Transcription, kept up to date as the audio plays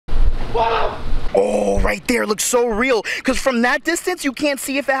Wow. Oh, right there, looks so real. Because from that distance, you can't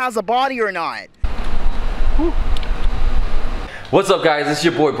see if it has a body or not. Whew. What's up, guys? It's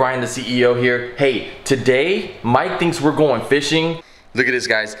your boy Brian, the CEO here. Hey, today Mike thinks we're going fishing. Look at this,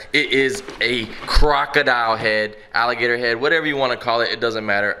 guys. It is a crocodile head, alligator head, whatever you want to call it. It doesn't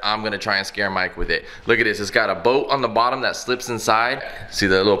matter. I'm gonna try and scare Mike with it. Look at this. It's got a boat on the bottom that slips inside. See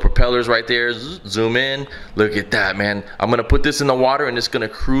the little propellers right there? Zoom in. Look at that, man. I'm gonna put this in the water and it's gonna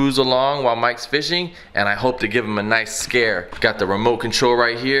cruise along while Mike's fishing, and I hope to give him a nice scare. Got the remote control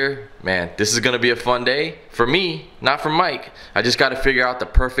right here. Man, this is gonna be a fun day for me, not for Mike. I just gotta figure out the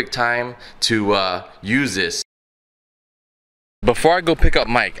perfect time to use this. Before I go pick up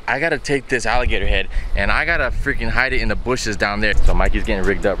Mike, I gotta take this alligator head and I gotta freaking hide it in the bushes down there. So Mikey's getting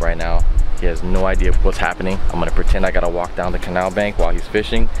rigged up right now. He has no idea what's happening. I'm gonna pretend I gotta walk down the canal bank while he's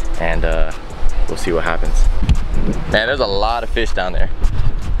fishing, and we'll see what happens. Man, there's a lot of fish down there.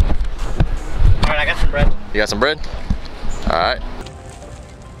 All right, I got some bread. You got some bread? All right.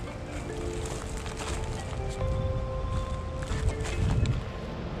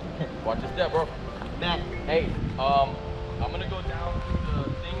 Watch your step, bro. Back. Hey, I'm gonna go down to the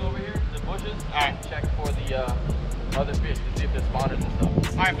thing over here, the bushes, and check for the other fish to see if there's spawners and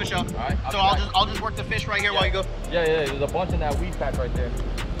stuff. All right, for sure. All right. So I'll just work the fish right here while you go. Yeah, there's a bunch in that weed patch right there.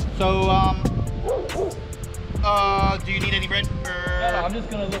 So do you need any bread? Or... No, I'm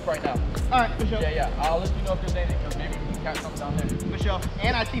just gonna look right now. All right, for sure. Yeah. I'll let you know if there's anything, because maybe we can catch something down there. For sure.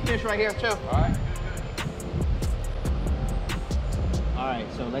 And I see fish right here too. All right. All right,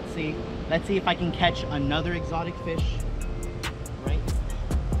 so let's see if I can catch another exotic fish. Right.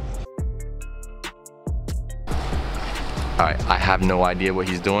 All right, I have no idea what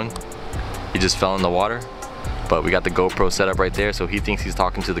he's doing. He just fell in the water, but we got the GoPro set up right there, so he thinks he's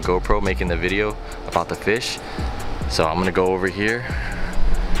talking to the GoPro, making the video about the fish. So I'm gonna go over here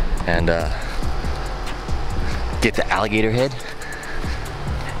and get the alligator head.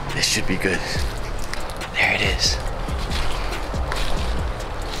 This should be good. There it is.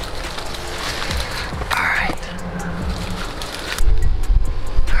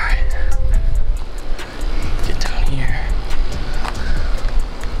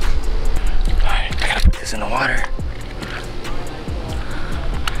 In the water.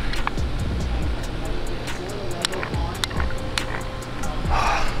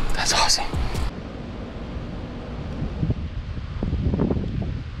 Oh, that's awesome.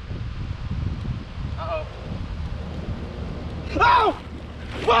 Uh-oh. Oh!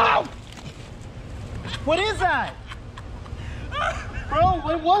 Wow! What is that? Bro,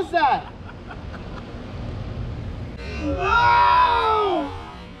 what was that? Wow!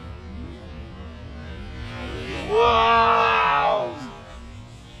 Wow!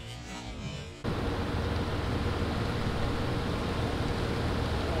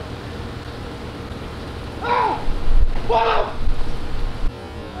 Ah! Wow!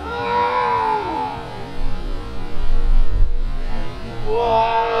 Ah!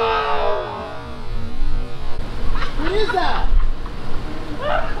 Wow! What is that?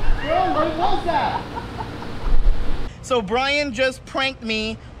 Bro, what was that? So Brian just pranked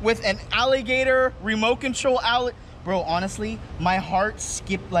me with an alligator remote control Bro, honestly, my heart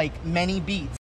skipped like many beats.